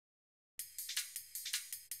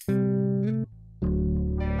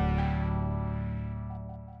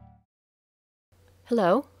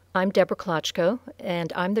Hello, I'm Deborah Klochko,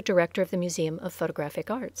 and I'm the director of the Museum of Photographic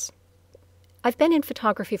Arts. I've been in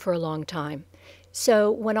photography for a long time, so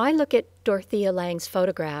when I look at Dorothea Lange's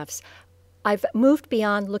photographs, I've moved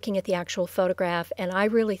beyond looking at the actual photograph, and I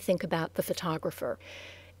really think about the photographer.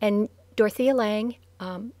 And Dorothea Lange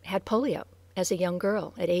had polio as a young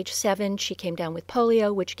girl. At age 7, she came down with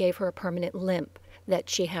polio, which gave her a permanent limp that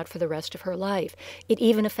she had for the rest of her life. It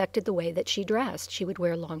even affected the way that she dressed. She would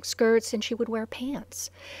wear long skirts and she would wear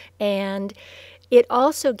pants. And it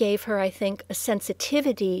also gave her, I think, a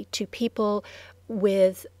sensitivity to people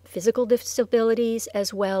with physical disabilities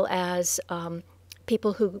as well as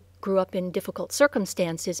people who grew up in difficult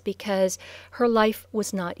circumstances, because her life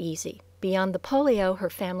was not easy. Beyond the polio, her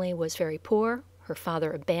family was very poor. Her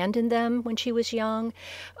father abandoned them when she was young.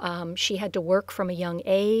 She had to work from a young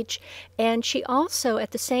age. And she also,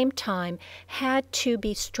 at the same time, had to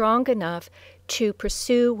be strong enough to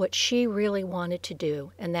pursue what she really wanted to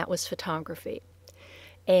do, and that was photography.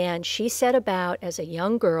 And she set about, as a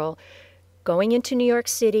young girl, going into New York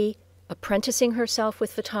City, apprenticing herself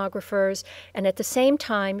with photographers, and at the same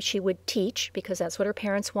time she would teach, because that's what her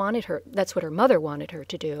parents wanted her, that's what her mother wanted her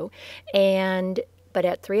to do. But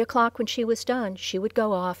at 3 o'clock when she was done, she would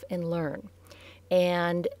go off and learn.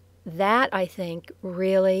 And that, I think,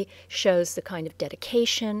 really shows the kind of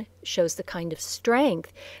dedication, shows the kind of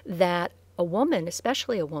strength that a woman,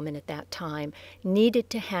 especially a woman at that time, needed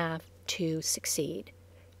to have to succeed.